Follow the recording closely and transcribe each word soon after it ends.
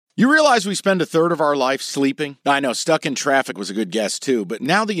You realize we spend a third of our life sleeping? I know, stuck in traffic was a good guess too, but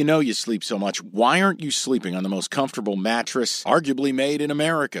now that you know you sleep so much, why aren't you sleeping on the most comfortable mattress arguably made in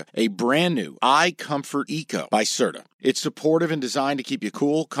America? A brand new iComfort Eco by Serta. It's supportive and designed to keep you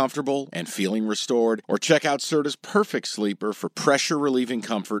cool, comfortable, and feeling restored. Or check out Serta's Perfect Sleeper for pressure-relieving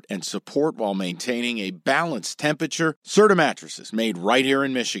comfort and support while maintaining a balanced temperature. Serta mattresses made right here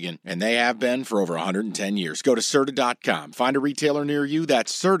in Michigan, and they have been for over 110 years. Go to Serta.com. Find a retailer near you.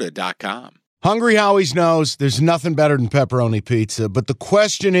 That's Serta.com. Hungry Howie's knows there's nothing better than pepperoni pizza, but the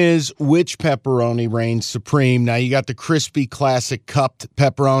question is, which pepperoni reigns supreme? Now, you got the crispy, classic cupped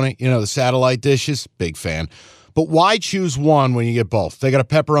pepperoni, the satellite dishes. Big fan. But why choose one when you get both? They got a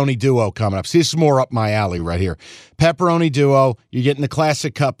pepperoni duo coming up. See, this is more up my alley right here. Pepperoni duo, you're getting the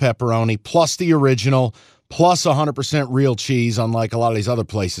classic cup pepperoni, plus the original, plus 100% real cheese, unlike a lot of these other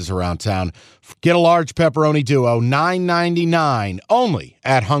places around town. Get a large pepperoni duo, $9.99, only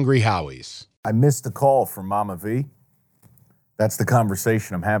at Hungry Howie's. I missed the call from Mama V. That's the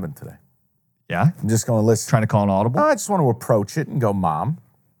conversation I'm having today. Yeah? I'm just going to listen. Trying to call an audible? I just want to approach it and go, Mom,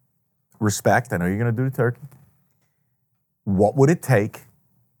 respect, I know you're going to do the turkey. What would it take?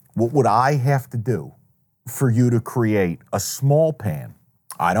 What would I have to do for you to create a small pan?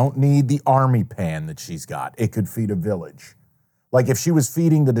 I don't need the army pan that she's got. It could feed a village. Like if she was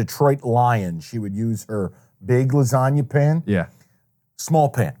feeding the Detroit Lions, she would use her big lasagna pan. Yeah. Small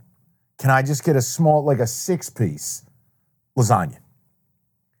pan. Can I just get a small, like a 6-piece lasagna?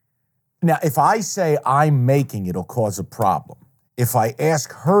 Now, if I say I'm making it, it'll cause a problem. If I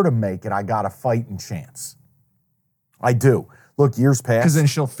ask her to make it, I got a fighting chance. I do. Look, years past. Because then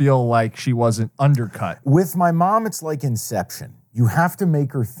she'll feel like she wasn't undercut. With my mom, it's like Inception. You have to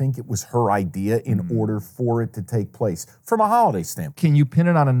make her think it was her idea in order for it to take place. From a holiday standpoint. Can you pin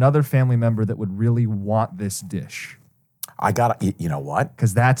it on another family member that would really want this dish? I gotta, you know what?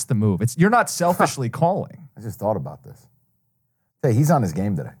 Because that's the move. You're not selfishly calling. I just thought about this. Hey, he's on his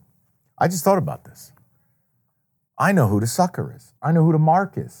game today. I just thought about this. I know who the sucker is. I know who the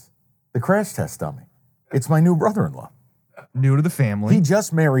mark is. The crash test dummy. It's my new brother-in-law. New to the family. He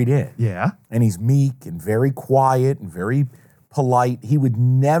just married in. Yeah. And he's meek and very quiet and very polite. He would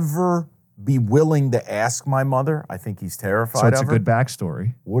never be willing to ask my mother. I think he's terrified of her. So it's a good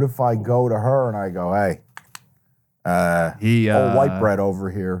backstory. What if I go to her and I go, hey, old white bread over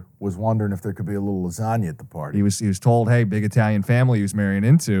here was wondering if there could be a little lasagna at the party. He was told, hey, big Italian family he was marrying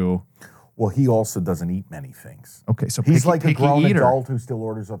into. Well, he also doesn't eat many things. Okay, so he's like a grown eater. adult who still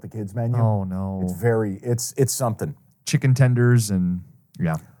orders off the kids' menu. Oh, no. It's something. Chicken tenders and,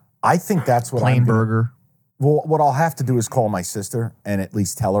 yeah. I think that's what Plain burger. Well, what I'll have to do is call my sister and at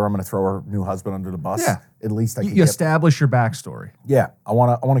least tell her I'm going to throw her new husband under the bus. Yeah. At least I can You establish your backstory. Yeah. I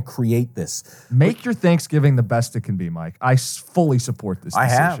want to create this. Make your Thanksgiving the best it can be, Mike. I fully support this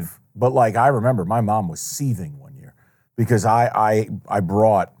decision. I have. But I remember my mom was seething one year because I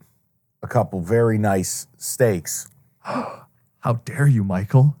brought a couple very nice steaks. How dare you,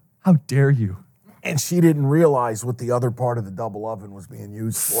 Michael? How dare you? And she didn't realize what the other part of the double oven was being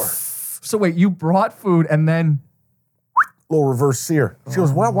used for. So wait, you brought food and then... Little reverse sear. She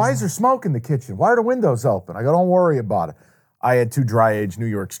goes, why is there smoke in the kitchen? Why are the windows open? I go, don't worry about it. I had 2 dry-aged New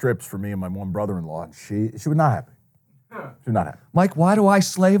York strips for me and my one brother-in-law, and she was not happy. She was not happy. Mike, why do I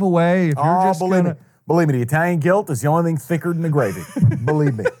slave away if you're just Believe me, the Italian guilt is the only thing thicker than the gravy.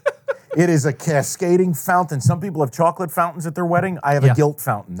 Believe me. It is a cascading fountain. Some people have chocolate fountains at their wedding. I have a guilt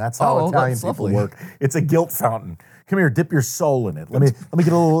fountain. That's how Italian people work. It's a guilt fountain. Come here, dip your soul in it. Let me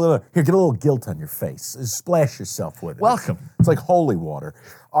get a little guilt on your face. Splash yourself with it. Welcome. It's like holy water.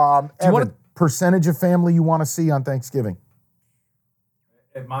 Evan, a percentage of family you want to see on Thanksgiving?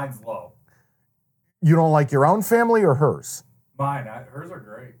 Mine's low. You don't like your own family or hers? Mine. Hers are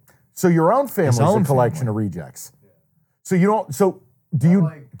great. So your own family is a collection of rejects. Yeah. So you don't. So do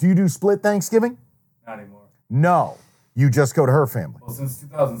you do split Thanksgiving? Not anymore. No, you just go to her family. Well, since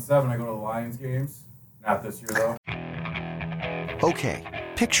 2007, I go to the Lions games. Not this year though. Okay,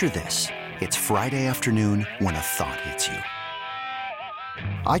 picture this: it's Friday afternoon when a thought hits you.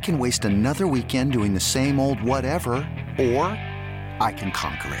 I can waste another weekend doing the same old whatever, or I can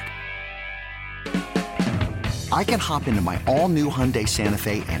conquer it. I can hop into my all-new Hyundai Santa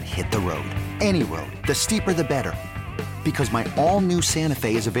Fe and hit the road. Any road. The steeper, the better. Because my all-new Santa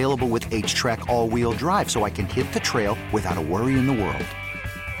Fe is available with H-Track all-wheel drive, so I can hit the trail without a worry in the world.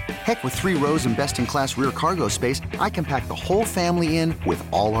 Heck, with 3 rows and best-in-class rear cargo space, I can pack the whole family in with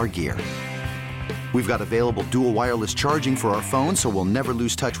all our gear. We've got available dual wireless charging for our phones, so we'll never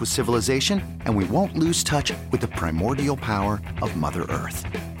lose touch with civilization, and we won't lose touch with the primordial power of Mother Earth.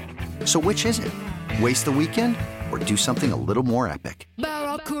 So which is it? Waste the weekend or do something a little more epic?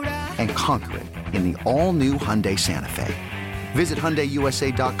 and conquer it in the all-new Hyundai Santa Fe. Visit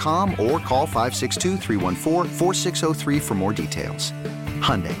HyundaiUSA.com or call 562-314-4603 for more details.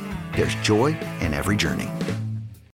 Hyundai, there's joy in every journey.